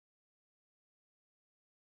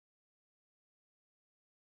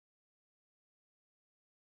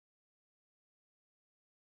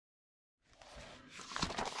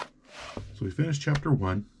So we finished chapter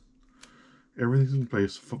 1. Everything's in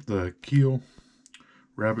place. The keel,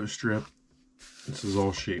 rabbit strip, this is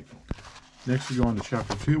all shaped. Next we go on to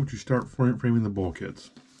chapter 2, which we start framing the bulkheads.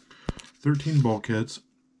 13 bulkheads.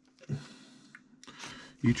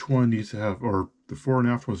 Each one needs to have, or the fore and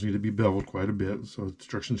aft ones need to be beveled quite a bit. So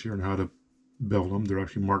instructions here on how to bevel them. They're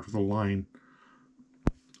actually marked with a line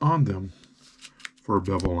on them for a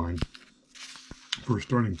bevel line for a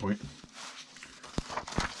starting point.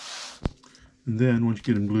 And then once you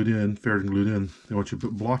get them glued in, faired and glued in, I want you to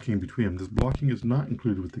put blocking between them. This blocking is not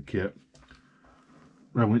included with the kit.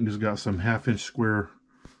 I went and just got some 1/2 inch square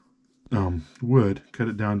wood, cut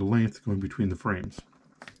it down to length going between the frames.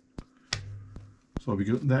 So I'll be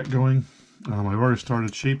getting that going. I've already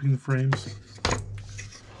started shaping the frames.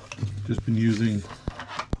 Just been using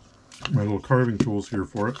my little carving tools here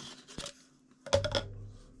for it.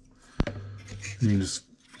 And you can just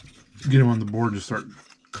get them on the board and just start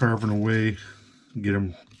carving away, get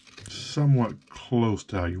them somewhat close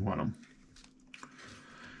to how you want them.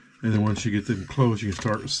 And then once you get them close, you can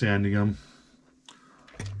start sanding them.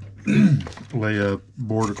 Lay a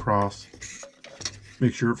board across,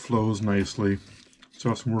 make sure it flows nicely. So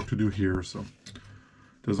I have some work to do here, so it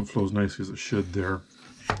doesn't flow as nicely as it should there.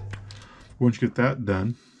 Once you get that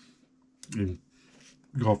done, you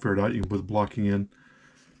can all faired out, you can put the blocking in,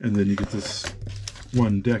 and then you get this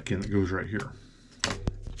one deck in that goes right here.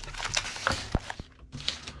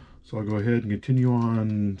 So I'll go ahead and continue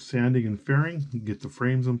on sanding and fairing, get the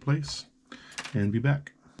frames in place, and be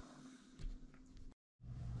back.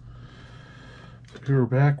 Here we're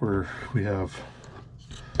back where we have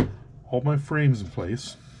all my frames in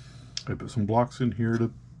place. I put some blocks in here to,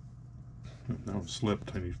 now it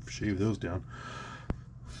slipped, I need to shave those down.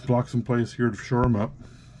 Blocks in place here to shore them up.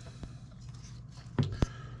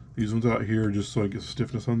 These ones out here just so I get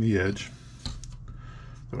stiffness on the edge.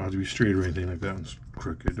 Don't have to be straight or anything like that. It's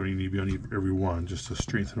crooked. Don't even need to be on every one, just to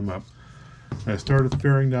strengthen them up. And I started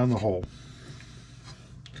fairing down the hole.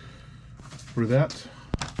 For that,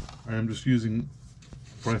 I am just using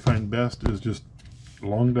what I find best is just a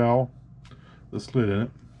long dowel, the slit in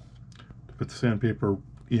it, to put the sandpaper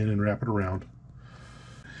in and wrap it around.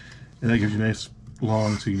 And that gives you a nice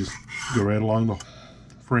long, so you just go right along the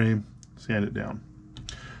frame, sand it down.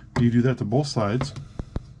 You do that to both sides.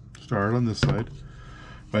 Start on this side.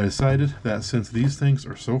 But I decided that since these things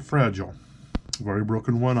are so fragile, I've already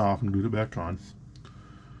broken one off and glued it back on,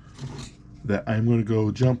 that I'm going to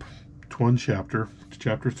go jump to one chapter, to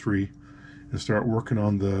chapter 3, and start working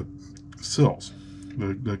on the sills,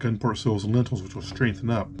 the gunport sills and lintels, which will strengthen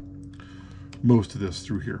up most of this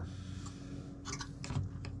through here.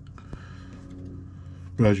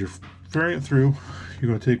 But as you're fairing it through, you're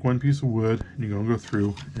going to take one piece of wood and you're going to go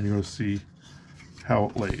through and you're going to see how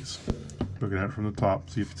it lays. Looking at it from the top,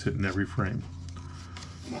 see if it's hitting every frame.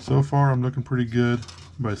 So far I'm looking pretty good,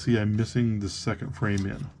 but I see I'm missing the second frame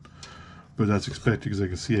in. But that's expected because I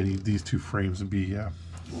can see I need these two frames to be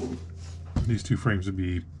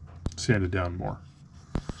sanded down more.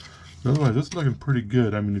 Otherwise, it's looking pretty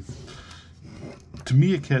good. I mean, to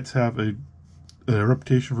me, kits have a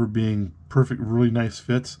reputation for being perfect, really nice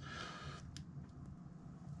fits.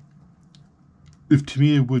 If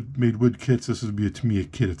Tamiya made wood kits, this would be a Tamiya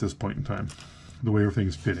kit at this point in time. The way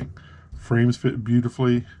everything's fitting. Frames fit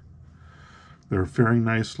beautifully. They're fairing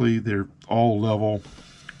nicely. They're all level.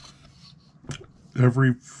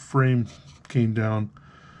 Every frame came down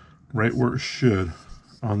right where it should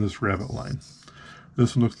on this rabbit line.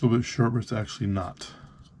 This one looks a little bit short, but it's actually not.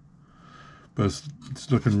 But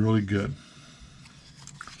it's looking really good.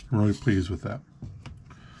 I'm really pleased with that.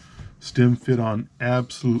 Stem fit on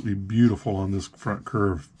absolutely beautiful on this front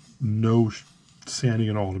curve. No sanding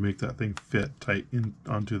at all to make that thing fit tight in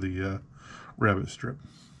onto the rabbit strip.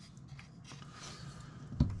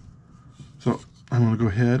 So I'm going to go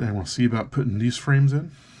ahead and I want to see about putting these frames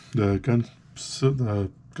in. The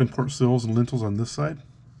gunport sills and lintels on this side.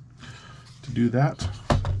 To do that,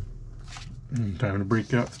 time to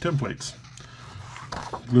break out the templates.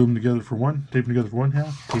 Glue them together for one, tape them together for one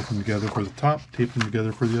half, tape them together for the top, tape them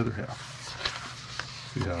together for the other half.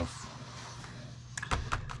 So we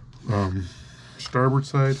have starboard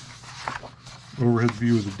side, overhead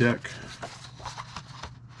view of the deck,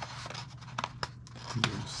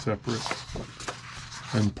 separate,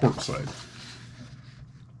 and port side.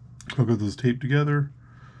 I'll get those taped together,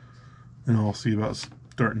 and I'll see about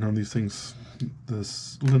starting on these things, the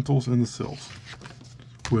lintels and the sills.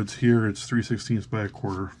 Wood's here, it's 3/16 by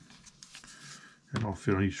 1/4, and I'll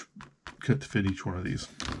fit on each, cut to fit each one of these.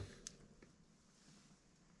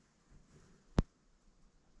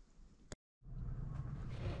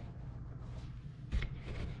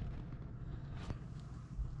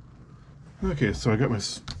 Okay, so I got my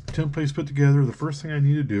templates put together. The first thing I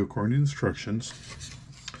need to do, according to the instructions,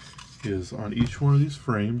 is on each one of these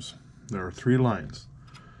frames, there are 3 lines.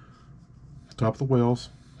 Top of the whales,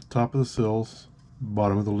 top of the sills,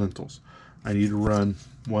 bottom of the lintels. I need to run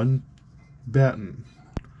 1 batten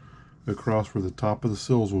across where the top of the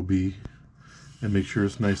sills will be and make sure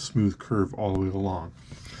it's a nice smooth curve all the way along.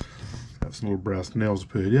 I have some little brass nails to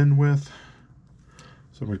put it in with,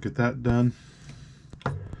 so I'm going to get that done.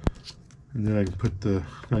 And then I can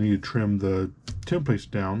I need to trim the templates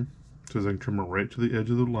down so I can trim it right to the edge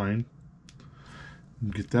of the line.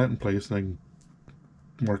 And get that in place, and I can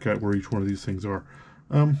mark out where each one of these things are.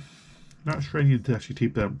 Not sure I need to actually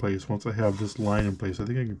tape that in place. Once I have this line in place, I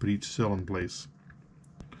think I can put each sill in place.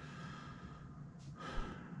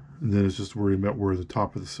 And then it's just worrying about where the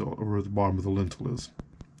top of the sill or where the bottom of the lintel is.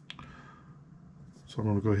 So I'm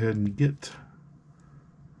going to go ahead and get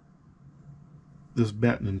this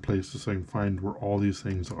batten in place so I can find where all these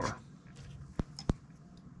things are.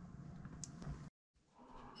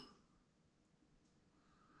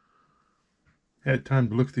 Had time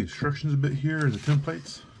to look at the instructions a bit here in the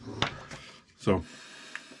templates. So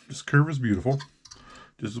this curve is beautiful,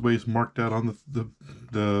 just the way it's marked out on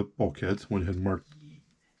the bulkheads. Went ahead and marked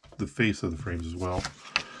the face of the frames as well.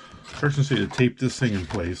 Instructions say to tape this thing in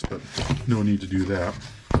place, but no need to do that.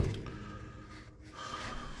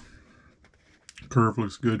 Curve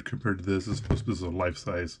looks good compared to this. This is a life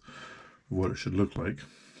size of what it should look like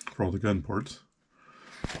for all the gun ports.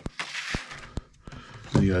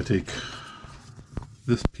 Then you gotta take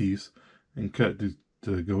this piece and cut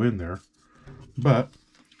to go in there, but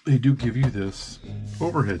they do give you this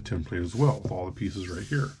overhead template as well with all the pieces right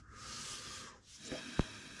here,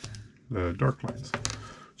 the dark lines,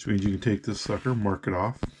 which means you can take this sucker, mark it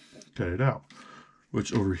off, cut it out,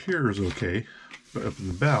 which over here is okay, but up in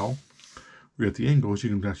the bow we got the angles. You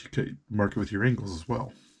can actually mark it with your angles as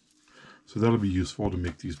well, so that'll be useful to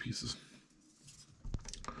make these pieces.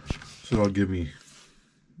 So that'll give me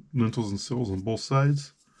lintels and sills on both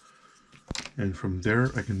sides, and from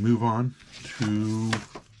there I can move on to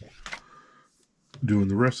doing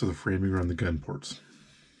the rest of the framing around the gun ports.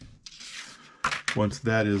 Once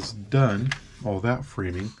that is done, all that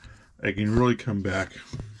framing, I can really come back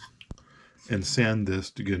and sand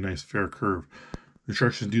this to get a nice fair curve.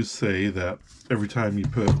 Instructions do say that every time you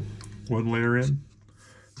put one layer in,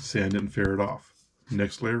 sand it and fair it off.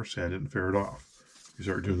 Next layer, sand it and fair it off. You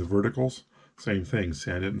start doing the verticals, same thing,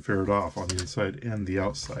 sand it and fair it off on the inside and the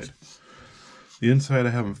outside. The inside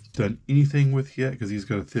I haven't done anything with yet because these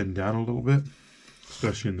got to thin down a little bit,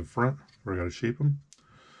 especially in the front where I got to shape them.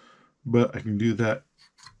 But I can do that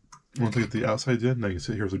once I get the outsides in. I can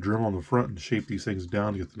sit here with a Dremel on the front and shape these things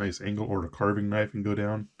down to get the nice angle, or a carving knife and go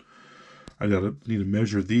down. I need to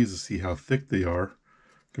measure these to see how thick they are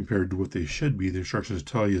compared to what they should be. The instructions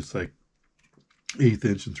tell you it's like 1/8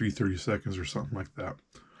 inch and 3/32 or something like that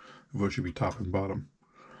of what should be top and bottom.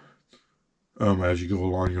 As you go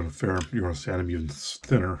along, you're going to sand them even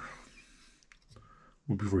thinner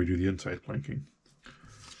before you do the inside planking.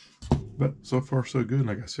 But so far so good.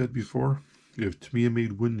 Like I said before, if Tamiya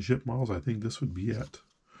made wooden ship models, I think this would be it.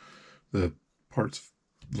 The parts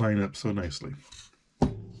line up so nicely.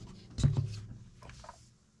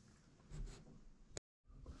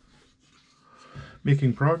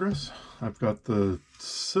 Making progress. I've got the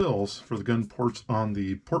sills for the gun ports on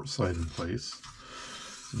the port side in place.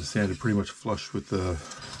 The sand is pretty much flush with the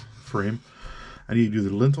frame. I need to do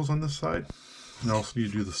the lintels on this side, and I also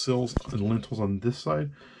need to do the sills and lintels on this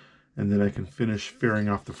side, and then I can finish fairing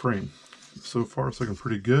off the frame. So far it's looking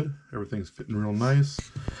pretty good. Everything's fitting real nice.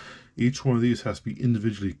 Each one of these has to be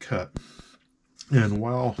individually cut, and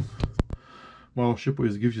while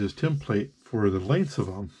Shipways gives you this template for the lengths of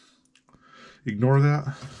them, ignore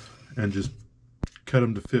that and just cut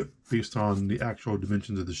them to fit based on the actual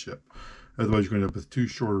dimensions of the ship. Otherwise, you're going to end up with too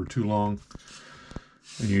short or too long,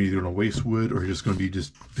 and you're either going to waste wood or you're just going to be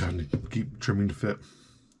having to keep trimming to fit.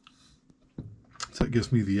 So that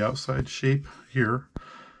gives me the outside shape here.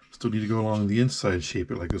 Still need to go along the inside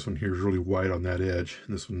shape it, like this one here is really wide on that edge,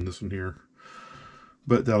 and this one here.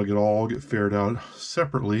 But that'll all get faired out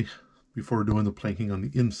separately before doing the planking on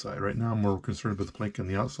the inside. Right now I'm more concerned about the planking on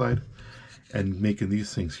the outside and making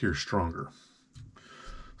these things here stronger.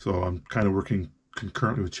 So I'm kind of working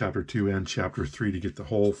concurrently with chapter 2 and chapter 3 to get the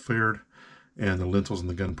whole faired and the lintels and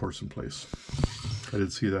the gun ports in place. I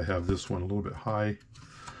did see that I have this one a little bit high,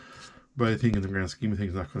 but I think in the grand scheme of things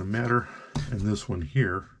it's not going to matter. And this one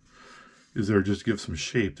here is there just to give some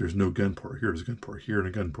shape. There's no gun port here. There's a gun port here and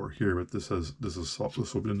a gun port here, but this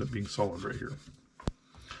will end up being solid right here.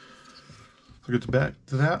 So I'll get back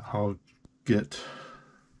to that. I'll get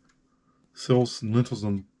sills and lintels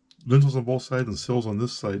on both sides and sills on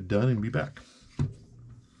this side done, and be back.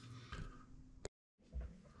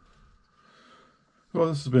 Well,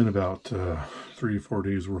 this has been about 3 or 4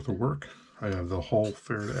 days worth of work. I have the hull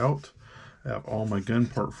faired out. I have all my gun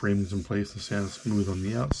part framings in place. The sand is smooth on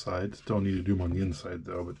the outside. Still need to do them on the inside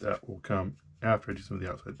though, but that will come after I do some of the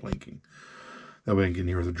outside planking. That way I can get in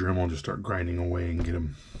here with a Dremel and just start grinding away and get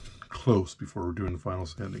them close before we're doing the final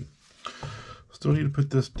sanding. Still need to put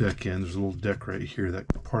this deck in. There's a little deck right here. That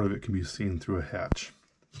part of it can be seen through a hatch.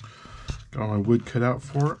 Got all my wood cut out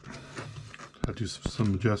for it. I'll do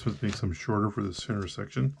some adjustments, make some shorter for the center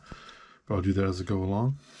section, but I'll do that as I go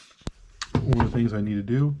along. One of the things I need to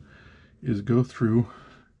do is go through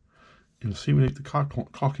and simulate the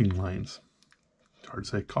caulking lines. It's hard to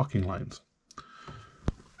say, caulking lines.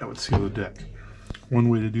 That would seal the deck. One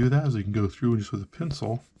way to do that is you can go through and just with a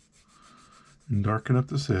pencil and darken up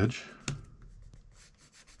this edge.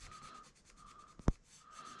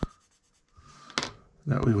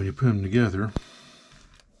 That way when you put them together,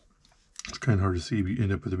 it's kind of hard to see, but you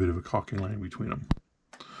end up with a bit of a caulking line between them.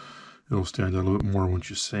 It'll stand out a little bit more once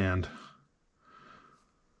you sand.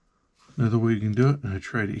 Another way you can do it, and I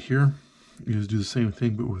tried it here, is do the same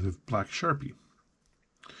thing but with a black Sharpie.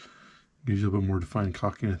 Gives you a little bit more defined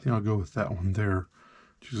caulking. I think I'll go with that one there,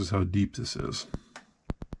 just as how deep this is.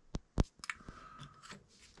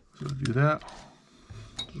 So to do that,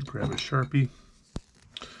 just grab a Sharpie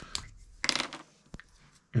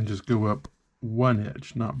and just go up one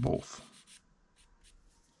edge, not both.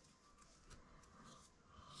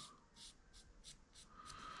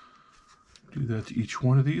 Do that to each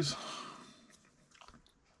one of these.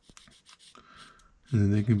 And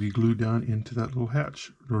then they can be glued down into that little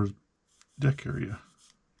hatch or deck area.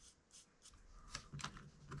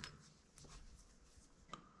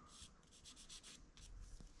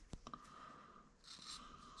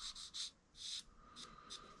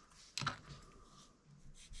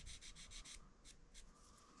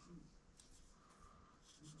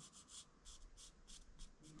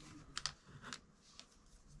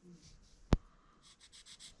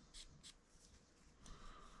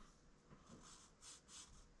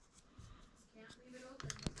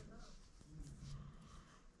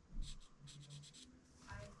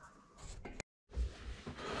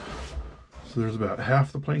 So there's about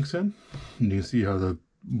half the planks in. And you can see how the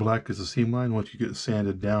black is the seam line. Once you get it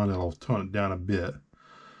sanded down, it'll tone it down a bit.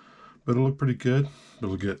 But it'll look pretty good.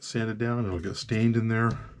 It'll get sanded down. It'll get stained in there.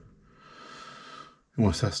 And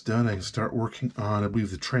once that's done, I can start working on, I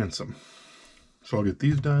believe, the transom. So I'll get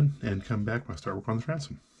these done and come back when I start working on the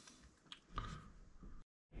transom.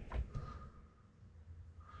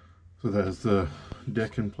 So that is the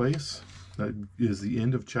deck in place. That is the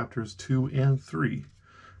end of chapters 2 and 3.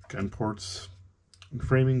 Gun ports,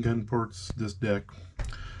 framing, gun ports, this deck.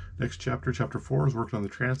 Next chapter, chapter 4, is working on the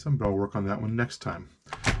transom, but I'll work on that one next time.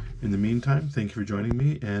 In the meantime, thank you for joining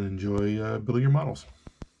me and enjoy building your models.